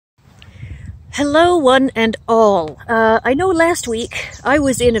Hello, one and all. I know last week I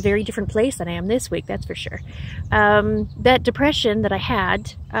was in a very different place than I am this week, that's for sure. That depression that I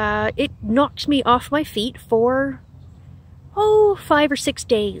had, it knocked me off my feet for, 5 or 6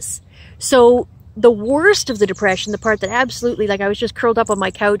 days. So the worst of the depression, the part that absolutely, like I was just curled up on my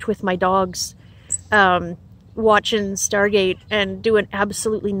couch with my dogs, watching Stargate and doing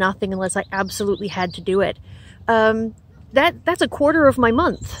absolutely nothing unless I absolutely had to do it. That's a quarter of my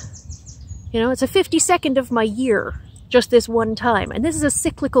month. You know, it's a 52nd of my year, just this one time. And this is a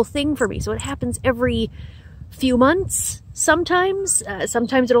cyclical thing for me. So it happens every few months, sometimes.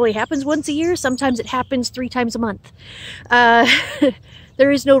 Sometimes it only happens once a year. Sometimes it happens 3 times a month. There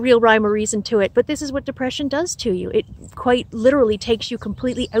is no real rhyme or reason to it. But this is what depression does to you. It quite literally takes you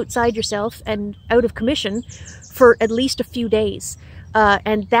completely outside yourself and out of commission for at least a few days.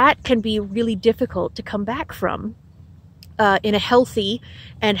 And that can be really difficult to come back from. In a healthy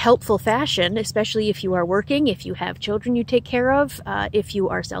and helpful fashion, especially if you are working, if you have children you take care of, if you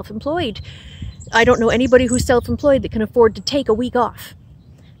are self-employed. I don't know anybody who's self-employed that can afford to take a week off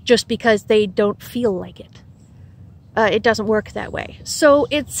just because they don't feel like it. It doesn't work that way. So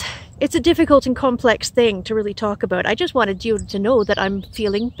it's a difficult and complex thing to really talk about. I just wanted you to know that I'm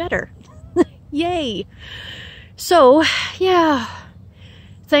feeling better. Yay! So, yeah.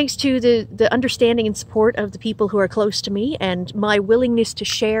 Thanks to the understanding and support of the people who are close to me and my willingness to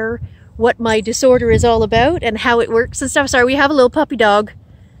share what my disorder is all about and how it works and stuff. Sorry, we have a little puppy dog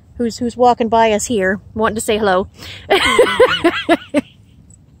who's walking by us here, wanting to say hello.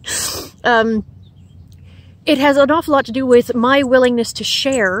 It has an awful lot to do with my willingness to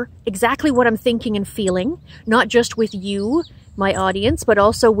share exactly what I'm thinking and feeling, not just with you, my audience, but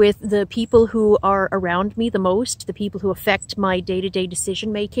also with the people who are around me the most, the people who affect my day-to-day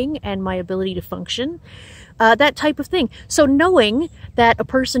decision-making and my ability to function, that type of thing. So knowing that a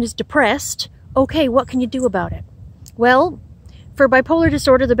person is depressed, okay, what can you do about it? Well, for bipolar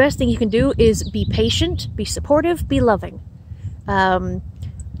disorder, the best thing you can do is be patient, be supportive, be loving.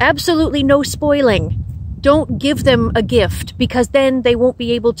 Absolutely no spoiling. Don't give them a gift, because then they won't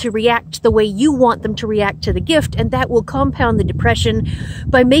be able to react the way you want them to react to the gift, and that will compound the depression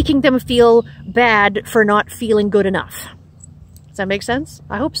by making them feel bad for not feeling good enough. Does that make sense?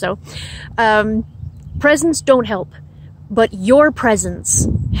 I hope so. Presents don't help, but your presence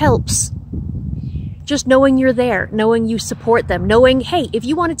helps. Just knowing you're there, knowing you support them, knowing, hey, if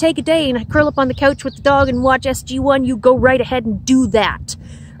you want to take a day and curl up on the couch with the dog and watch SG1, you go right ahead and do that.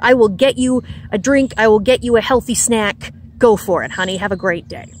 I will get you a drink. I will get you a healthy snack. Go for it, honey. Have a great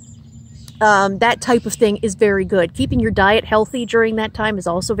day. That type of thing is very good. Keeping your diet healthy during that time is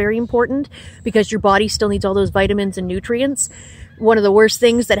also very important because your body still needs all those vitamins and nutrients. One of the worst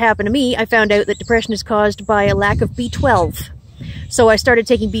things that happened to me, I found out that depression is caused by a lack of B12. So I started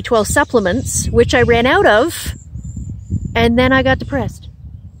taking B12 supplements, which I ran out of, and then I got depressed.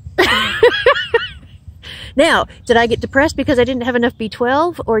 Now, did I get depressed because I didn't have enough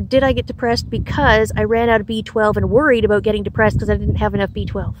B12, or did I get depressed because I ran out of B12 and worried about getting depressed because I didn't have enough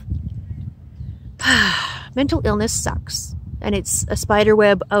B12? Mental illness sucks, and it's a spider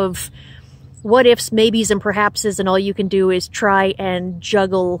web of what ifs, maybes, and perhapses, and all you can do is try and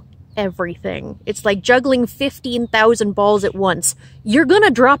juggle everything. It's like juggling 15,000 balls at once. You're gonna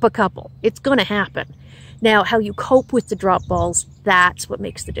drop a couple. It's gonna happen. Now, how you cope with the drop balls, that's what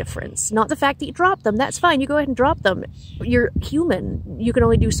makes the difference. Not the fact that you drop them. That's fine. You go ahead and drop them. You're human. You can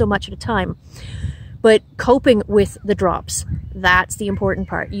only do so much at a time. But coping with the drops, that's the important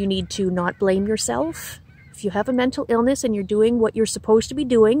part. You need to not blame yourself. If you have a mental illness and you're doing what you're supposed to be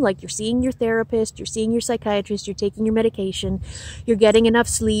doing, like you're seeing your therapist, you're seeing your psychiatrist, you're taking your medication, you're getting enough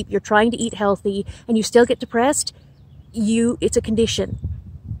sleep, you're trying to eat healthy, and you still get depressed, it's a condition.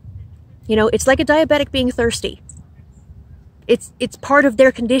 You know, it's like a diabetic being thirsty. It's part of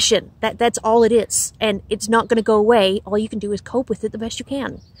their condition. That's all it is. And it's not going to go away. All you can do is cope with it the best you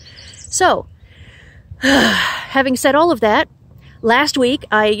can. So, having said all of that, last week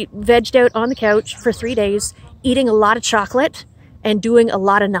I vegged out on the couch for 3 days, eating a lot of chocolate and doing a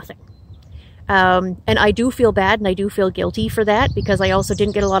lot of nothing. And I do feel bad and I do feel guilty for that because I also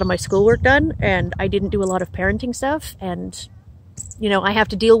didn't get a lot of my schoolwork done and I didn't do a lot of parenting stuff, and you know, I have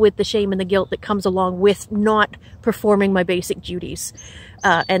to deal with the shame and the guilt that comes along with not performing my basic duties.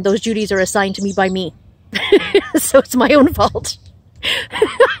 And those duties are assigned to me by me. So it's my own fault.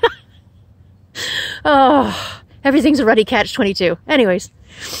 Oh, everything's a ruddy catch-22. Anyways,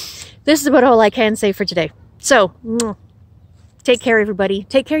 this is about all I can say for today. So, take care, everybody.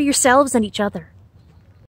 Take care of yourselves and each other.